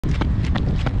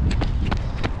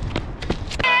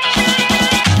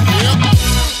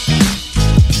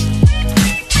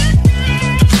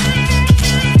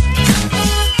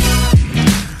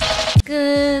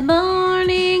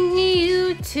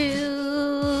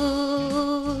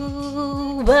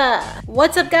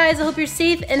What's up guys? I hope you're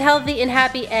safe and healthy and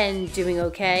happy and doing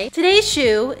okay. Today's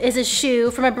shoe is a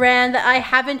shoe from a brand that I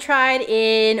haven't tried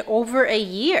in over a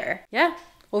year. Yeah,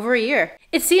 over a year.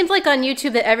 It seemed like on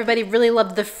YouTube that everybody really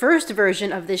loved the first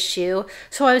version of this shoe,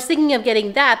 so I was thinking of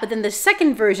getting that, but then the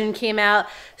second version came out,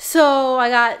 so I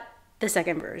got the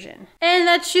second version. And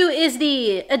that shoe is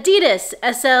the Adidas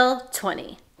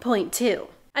Sl20.2.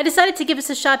 I decided to give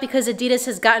this a shot because Adidas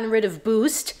has gotten rid of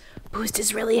Boost. Boost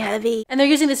is really heavy. And they're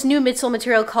using this new midsole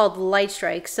material called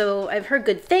Lightstrike. So I've heard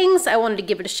good things. I wanted to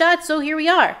give it a shot, so here we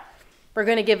are. We're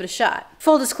gonna give it a shot.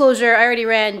 Full disclosure, I already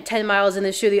ran 10 miles in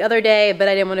this shoe the other day, but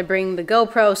I didn't want to bring the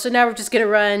GoPro, so now we're just gonna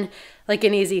run like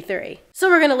an easy 3. So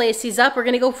we're gonna lace these up, we're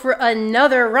gonna go for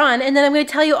another run, and then I'm gonna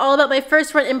tell you all about my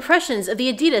first run impressions of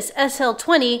the Adidas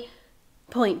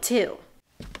Sl20.2.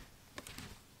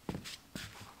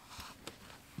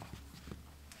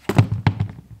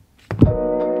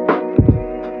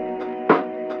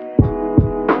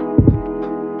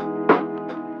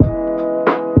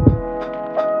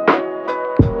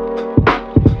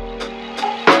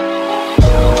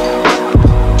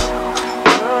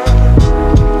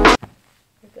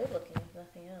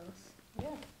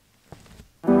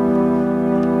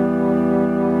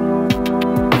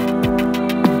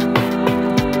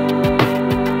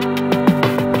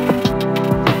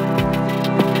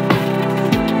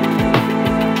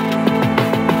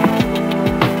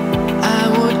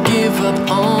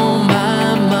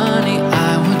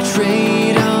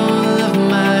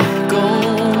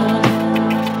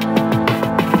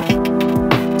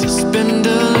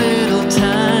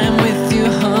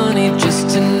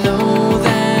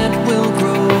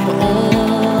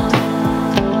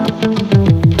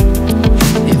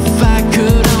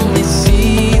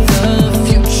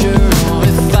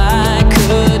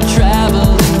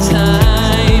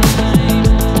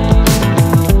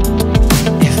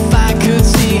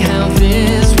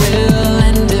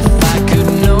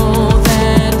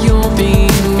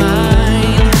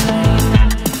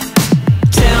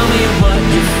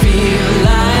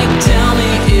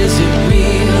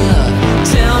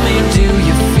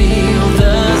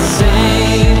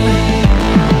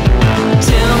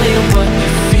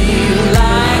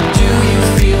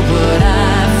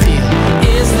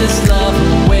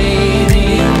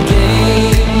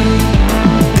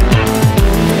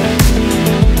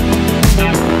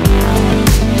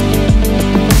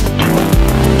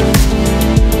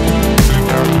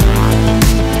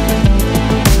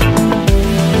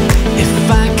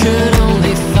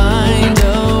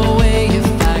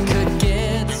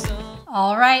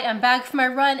 I'm back from my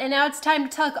run, and now it's time to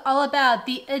talk all about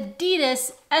the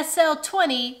Adidas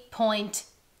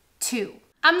Sl20.2.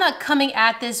 I'm not coming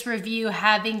at this review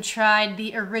having tried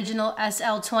the original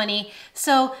SL20,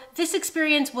 so this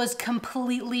experience was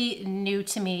completely new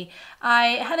to me.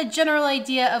 I had a general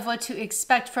idea of what to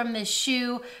expect from this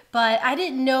shoe, but I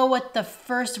didn't know what the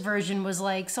first version was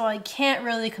like, so I can't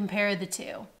really compare the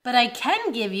two. But I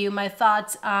can give you my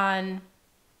thoughts on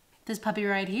this puppy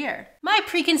right here. My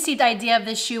preconceived idea of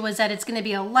this shoe was that it's gonna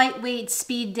be a lightweight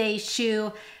speed day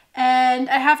shoe, and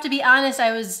I have to be honest,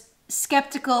 I was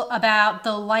skeptical about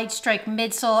the Lightstrike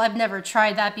midsole. I've never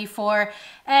tried that before,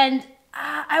 and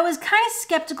I was kind of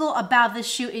skeptical about this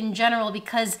shoe in general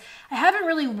because I haven't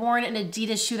really worn an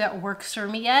Adidas shoe that works for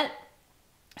me yet.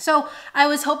 So I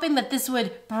was hoping that this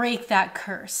would break that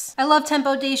curse. I love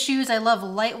tempo day shoes, I love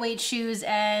lightweight shoes,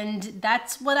 and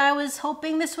that's what I was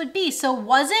hoping this would be. So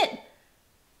was it?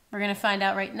 We're gonna find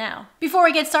out right now. Before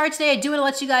we get started today, I do wanna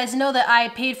let you guys know that I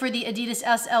paid for the Adidas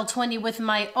Sl20 with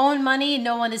my own money.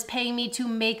 No one is paying me to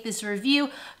make this review.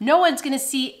 No one's gonna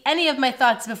see any of my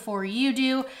thoughts before you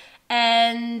do.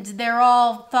 And they're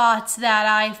all thoughts that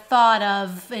I thought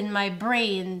of in my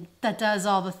brain that does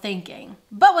all the thinking.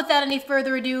 But without any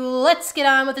further ado, let's get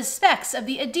on with the specs of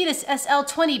the Adidas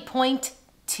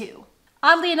Sl20.2.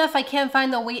 Oddly enough, I can't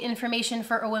find the weight information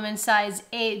for a women's size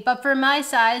 8, but for my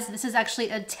size, this is actually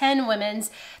a 10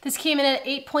 women's. This came in at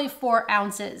 8.4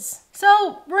 ounces.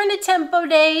 So we're in a tempo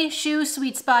day shoe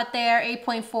sweet spot there,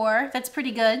 8.4. That's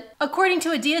pretty good. According to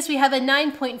Adidas, we have a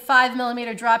 9.5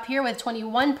 millimeter drop here with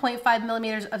 21.5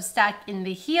 millimeters of stack in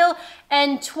the heel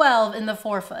and 12 in the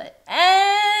forefoot.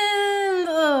 And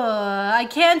I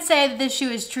can't say that this shoe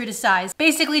is true to size.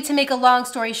 Basically, to make a long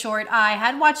story short, I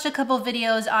had watched a couple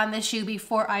videos on this shoe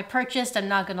before I purchased, I'm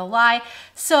not gonna lie.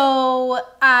 So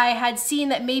I had seen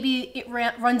that maybe it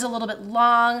runs a little bit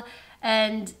long,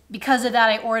 and because of that,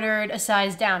 I ordered a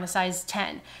size down, a size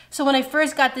 10. So when I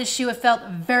first got this shoe, it felt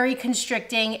very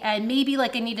constricting and maybe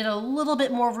like I needed a little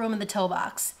bit more room in the toe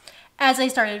box. As I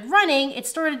started running, it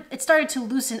started to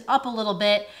loosen up a little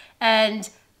bit, and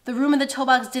the room in the toe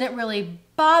box didn't really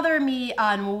bother me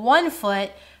on one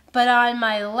foot, but on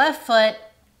my left foot,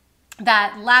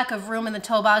 that lack of room in the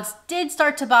toe box did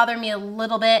start to bother me a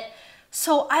little bit.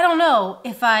 So I don't know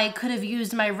if I could have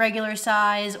used my regular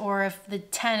size or if the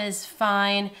 10 is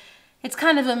fine. It's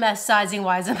kind of a mess sizing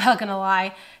wise, I'm not gonna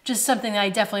lie. Just something that I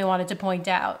definitely wanted to point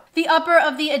out. The upper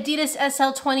of the Adidas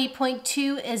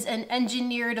Sl20.2 is an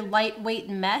engineered lightweight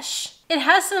mesh. It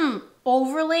has some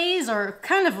overlays or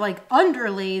kind of like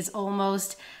underlays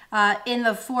almost in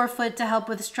the forefoot to help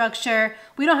with structure.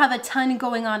 We don't have a ton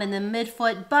going on in the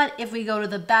midfoot, but if we go to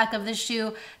the back of the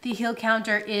shoe, the heel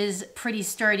counter is pretty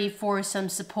sturdy for some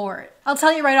support. I'll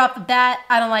tell you right off the bat,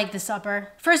 I don't like this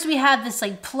upper. First we have this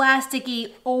like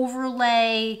plasticky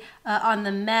overlay on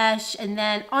the mesh, and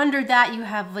then under that you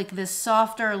have like this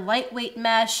softer lightweight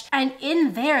mesh, and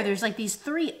in there's like these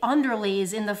 3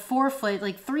 underlays in the forefoot,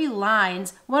 like 3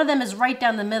 lines. One of them is right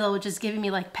down the middle, which is giving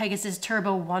me like Pegasus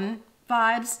Turbo 1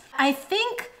 vibes. I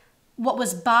think what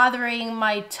was bothering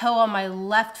my toe on my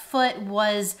left foot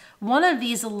was one of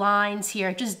these lines here.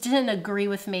 It just didn't agree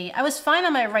with me. I was fine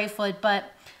on my right foot, but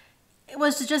it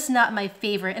was just not my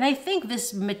favorite. And I think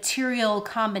this material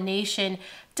combination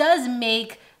does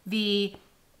make the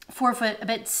forefoot a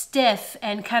bit stiff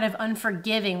and kind of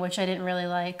unforgiving, which I didn't really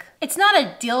like. It's not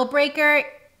a deal breaker.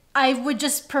 I would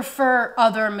just prefer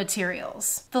other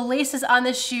materials. The laces on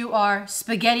this shoe are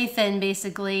spaghetti thin,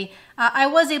 basically. I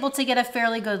was able to get a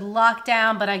fairly good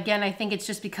lockdown, but again, I think it's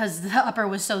just because the upper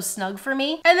was so snug for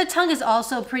me. And the tongue is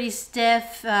also pretty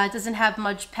stiff. It doesn't have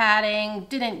much padding.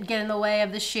 Didn't get in the way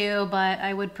of the shoe, but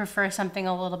I would prefer something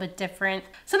a little bit different.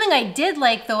 Something I did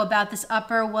like though about this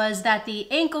upper was that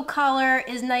the ankle collar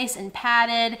is nice and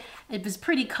padded. It was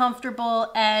pretty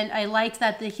comfortable, and I liked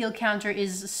that the heel counter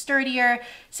is sturdier.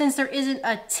 Since there isn't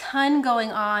a ton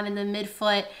going on in the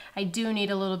midfoot, I do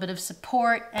need a little bit of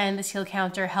support, and this heel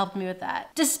counter helped me with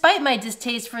that. Despite my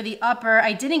distaste for the upper,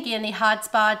 I didn't get any hot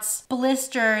spots,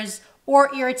 blisters,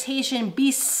 or irritation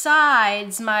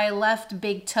besides my left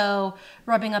big toe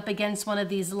rubbing up against one of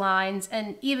these lines,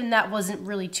 and even that wasn't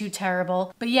really too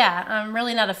terrible. But yeah, I'm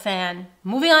really not a fan.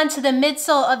 Moving on to the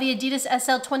midsole of the Adidas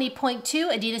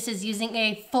Sl20.2, Adidas is using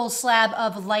a full slab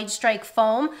of Lightstrike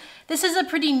foam. This is a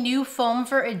pretty new foam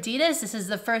for Adidas. This is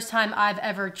the first time I've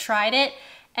ever tried it,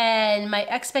 and my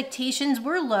expectations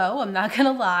were low, I'm not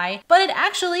gonna lie, but it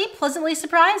actually pleasantly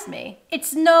surprised me.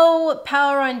 It's no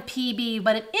Power Run PB,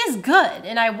 but it is good,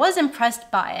 and I was impressed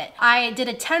by it. I did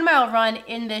a 10-mile run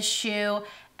in this shoe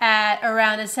at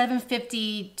around a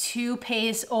 7:52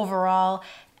 pace overall,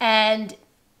 and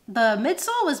the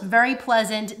midsole was very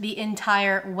pleasant the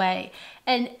entire way.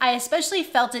 And I especially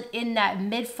felt it in that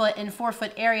midfoot and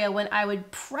forefoot area when I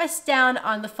would press down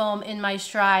on the foam in my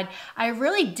stride. I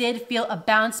really did feel a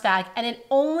bounce back, and it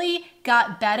only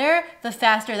got better the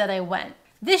faster that I went.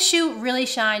 This shoe really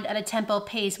shined at a tempo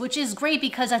pace, which is great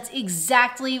because that's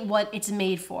exactly what it's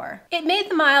made for. It made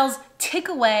the miles tick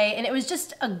away, and it was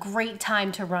just a great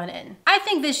time to run in. I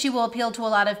think this shoe will appeal to a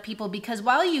lot of people because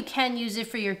while you can use it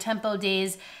for your tempo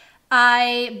days,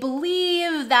 I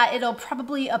believe that it'll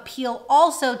probably appeal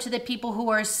also to the people who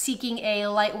are seeking a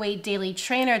lightweight daily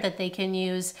trainer that they can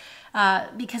use,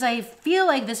 because I feel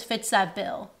like this fits that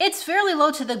bill. It's fairly low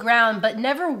to the ground, but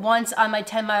never once on my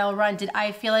 10-mile run did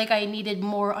I feel like I needed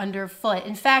more underfoot.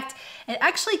 In fact, it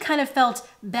actually kind of felt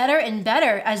better and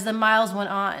better as the miles went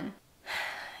on.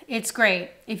 It's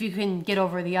great if you can get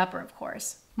over the upper, of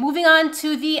course. Moving on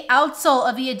to the outsole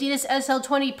of the Adidas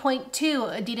Sl20.2,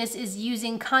 Adidas is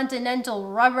using Continental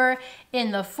rubber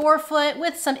in the forefoot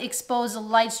with some exposed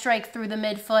Lightstrike through the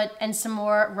midfoot and some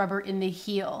more rubber in the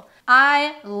heel.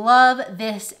 I love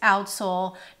this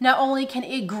outsole. Not only can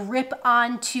it grip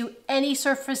onto any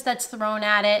surface that's thrown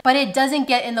at it, but it doesn't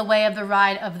get in the way of the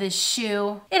ride of this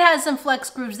shoe. It has some flex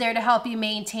grooves there to help you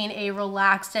maintain a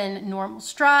relaxed and normal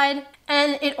stride,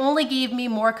 and it only gave me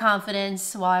more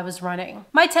confidence while I was running.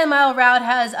 My 10-mile route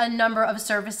has a number of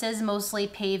surfaces, mostly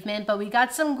pavement, but we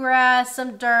got some grass,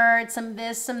 some dirt, some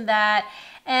this, some that,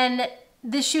 and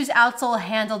this shoe's outsole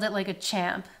handled it like a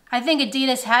champ. I think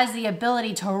Adidas has the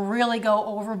ability to really go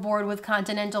overboard with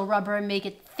Continental rubber and make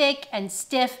it thick and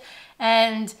stiff,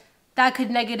 and that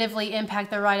could negatively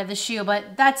impact the ride of the shoe,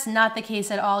 but that's not the case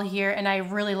at all here, and I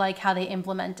really like how they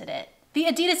implemented it. The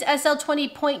Adidas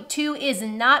Sl20.2 is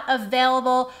not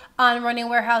available on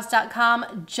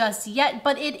runningwarehouse.com just yet,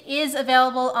 but it is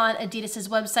available on Adidas's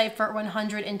website for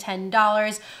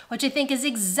 $110, which I think is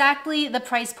exactly the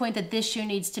price point that this shoe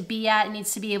needs to be at. It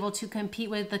needs to be able to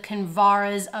compete with the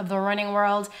Convaras of the running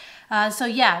world. So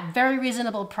yeah, very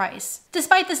reasonable price.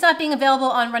 Despite this not being available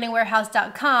on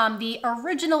runningwarehouse.com, the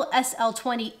original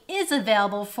SL20 is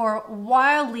available for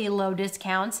wildly low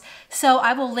discounts, so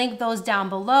I will link those down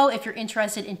below if you're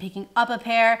interested in picking up a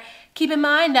pair. Keep in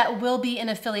mind that will be an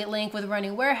affiliate link with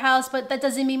Running Warehouse, but that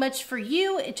doesn't mean much for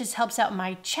you. It just helps out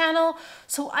my channel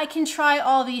so I can try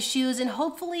all these shoes and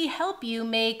hopefully help you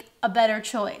make a better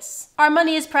choice. Our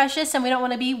money is precious and we don't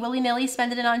want to be willy-nilly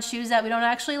spending it on shoes that we don't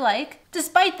actually like.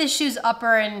 Despite this shoe's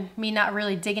upper and me not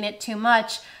really digging it too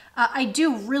much, I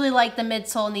do really like the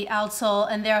midsole and the outsole,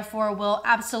 and therefore will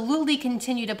absolutely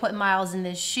continue to put miles in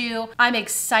this shoe. I'm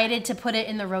excited to put it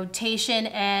in the rotation,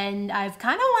 and I've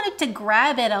kind of wanted to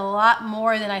grab it a lot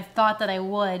more than I thought that I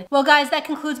would. Well guys, that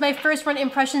concludes my first run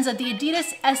impressions of the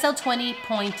Adidas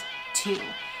Sl20.2.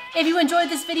 If you enjoyed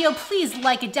this video, please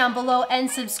like it down below and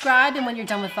subscribe. And when you're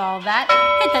done with all of that,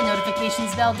 hit that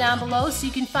notifications bell down below so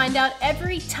you can find out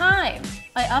every time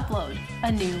I upload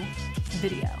a new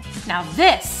video. Now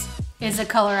this is a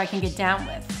color I can get down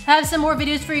with. I have some more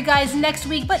videos for you guys next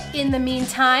week, but in the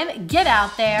meantime, get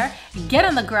out there, get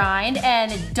on the grind,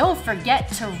 and don't forget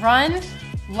to run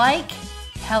like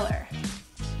Heller.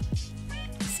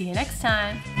 See you next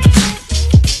time.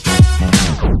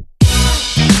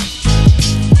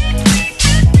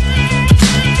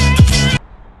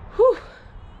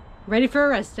 Ready for a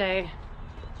rest day.